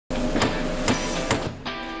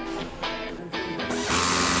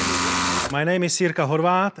My name is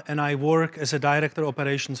𝐂𝐨𝐩𝐲𝐫 and I work as a Director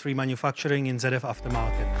Operations Remanufacturing in 𝐶𝐸F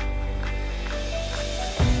Aftermarket.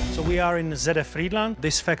 So we are in 𝐶𝐸F Frýdlant.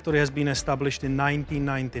 This factory has been established in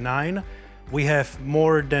 1999. We have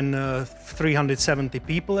more than 370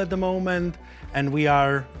 people at the moment, and we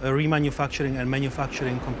are remanufacturing and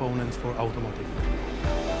manufacturing components for automotive.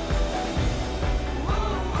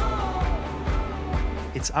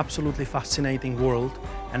 It's absolutely fascinating world,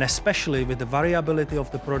 and especially with the variability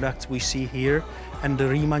of the products we see here and the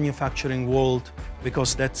remanufacturing world,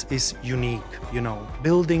 because that is unique, you know.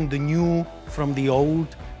 Building the new from the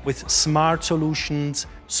old with smart solutions,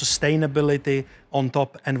 sustainability, on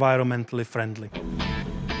top environmentally friendly.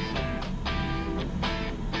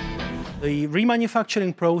 The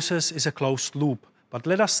remanufacturing process is a closed loop, but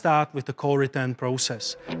let us start with the core return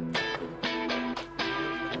process.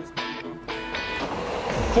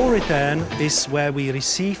 Core return is where we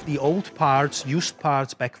receive the old parts, used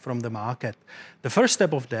parts back from the market. The first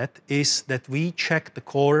step of that is that we check the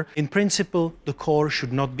core. In principle, the core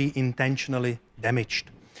should not be intentionally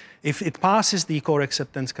damaged. If it passes the core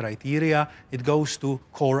acceptance criteria, it goes to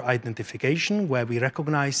core identification, where we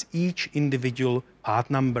recognize each individual part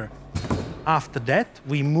number. After that,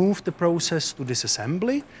 we move the process to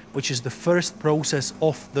disassembly, which is the first process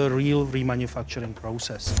of the real remanufacturing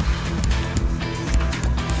process.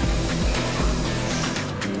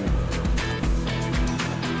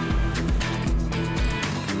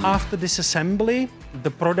 After disassembly, the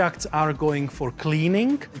products are going for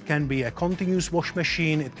cleaning. It can be a continuous wash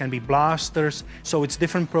machine, it can be blasters, so it's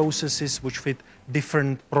different processes which fit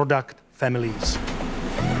different product families.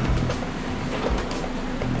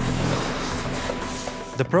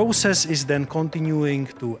 The process is then continuing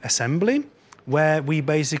to assembly, where we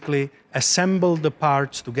basically assemble the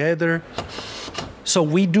parts together. So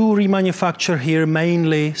we do remanufacture here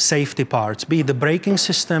mainly safety parts, be it the braking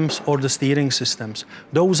systems or the steering systems.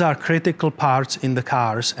 Those are critical parts in the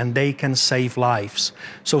cars and they can save lives.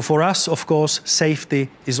 So for us, of course, safety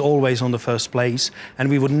is always on the first place, and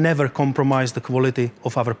we would never compromise the quality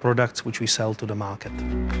of our products which we sell to the market.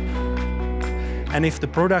 And if the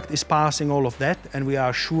product is passing all of that and we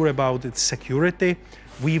are sure about its security,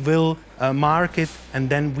 we will mark it and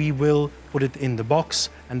then we will put it in the box,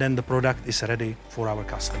 and then the product is ready for our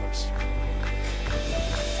customers.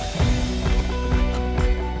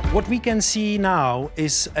 What we can see now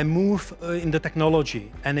is a move in the technology,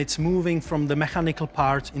 and it's moving from the mechanical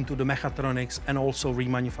parts into the mechatronics and also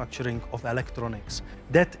remanufacturing of electronics.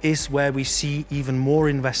 That is where we see even more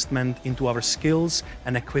investment into our skills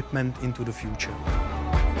and equipment into the future.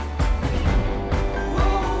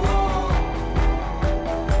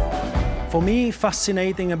 For me,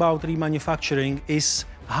 fascinating about remanufacturing is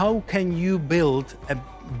how can you build a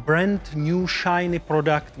brand new shiny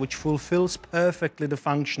product which fulfills perfectly the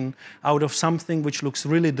function out of something which looks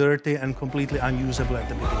really dirty and completely unusable at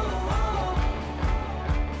the beginning.